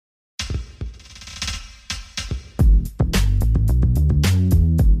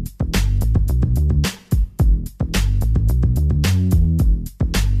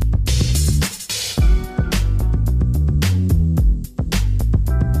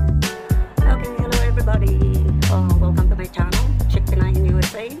Welcome to my channel, Chicpinay in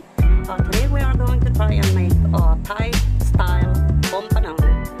USA. Today we are going to try and make Thai style Pompano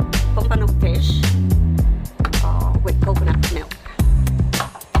fish with coconut milk.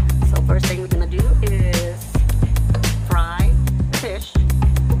 So first thing we're gonna do is fry fish.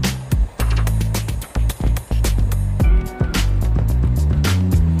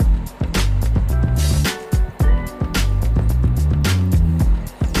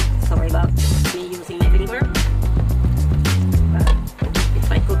 Sorry about me using my finger, but it's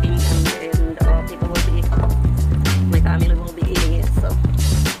like cooking, and people will be, oh my god,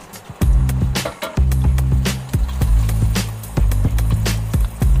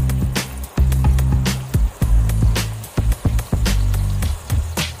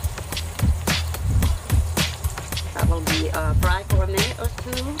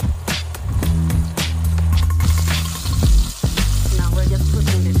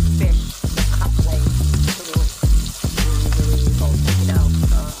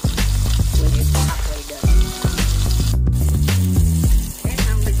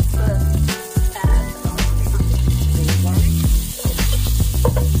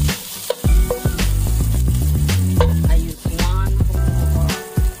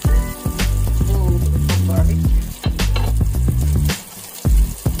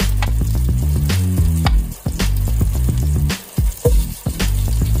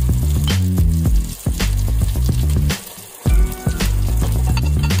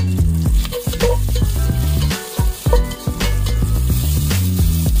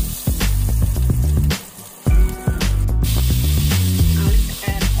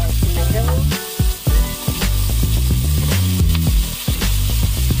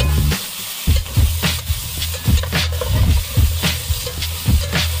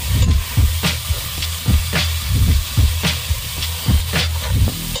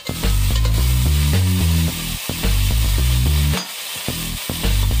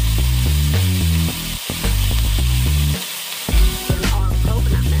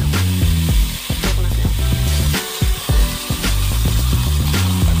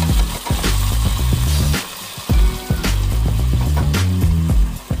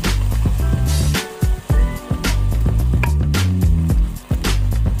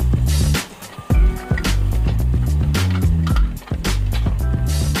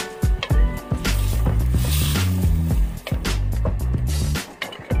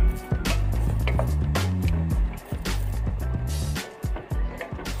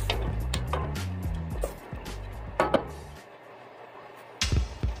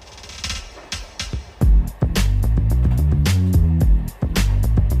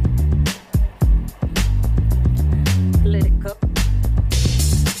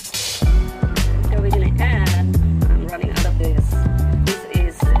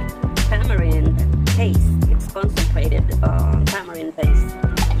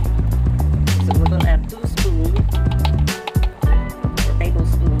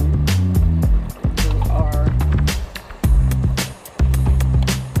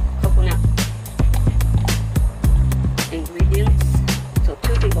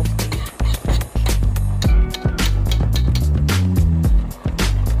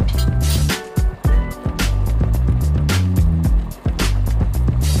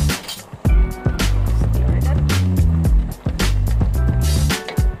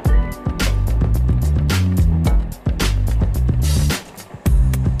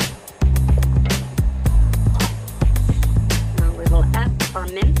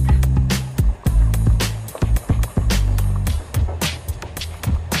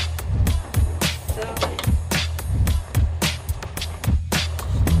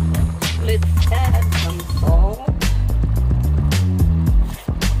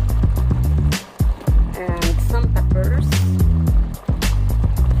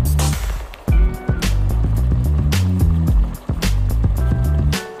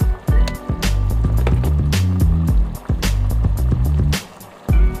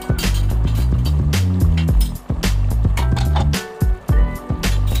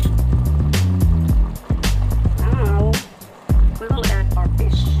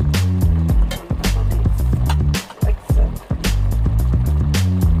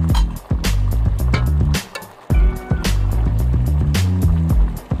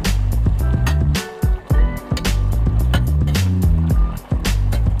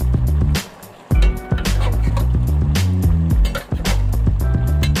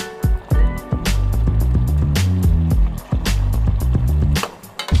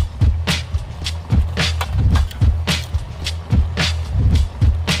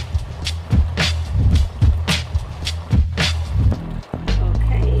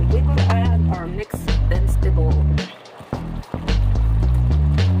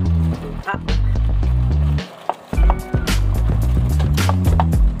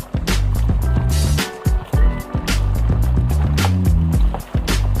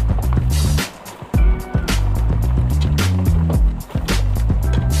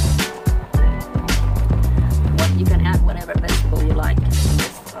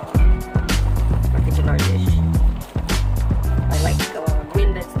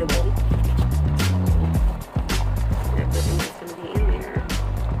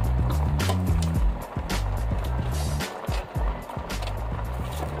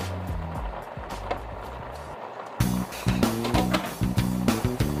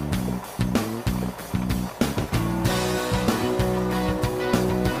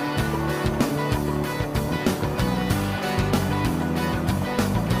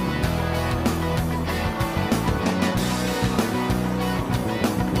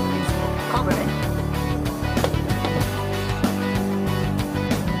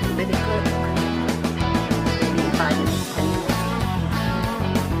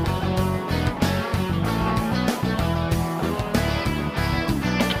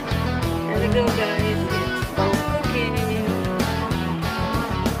 we go, guys. It's all cooking.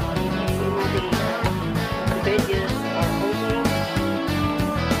 Some of the veggies are almost done.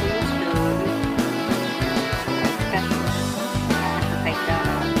 I have to take that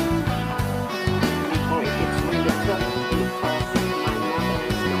out before it gets really cooked because my mother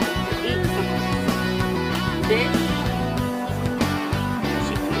is going to eat some fish,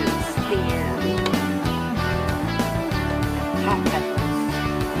 chicken, and hot peppers.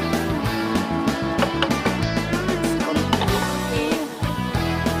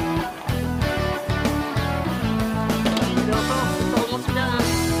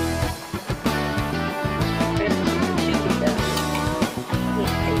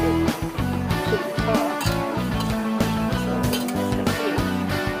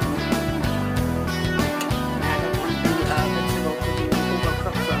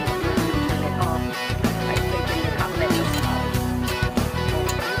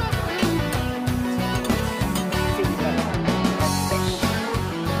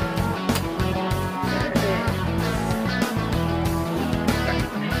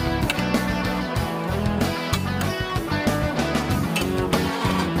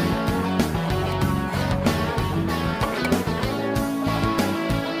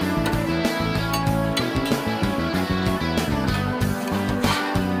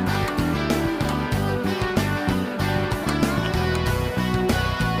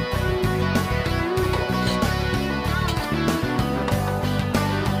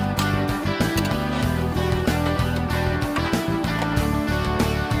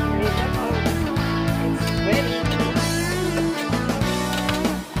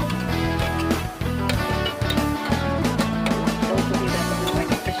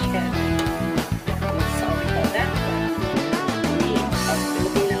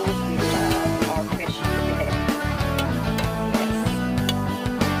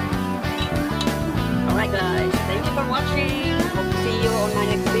 Guys, thank you for watching. Hope to see you on my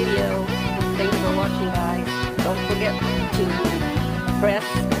next video. Thank you for watching, guys. Don't forget to press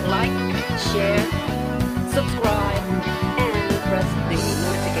like, share, subscribe, and press the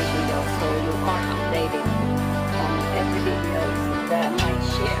notification bell so you are updated on every video that I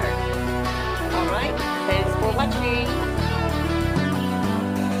share. Alright, thanks for watching.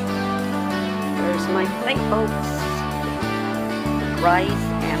 Here's my plate, folks. Rice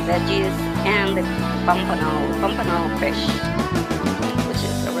and veggies and the Pompano fish.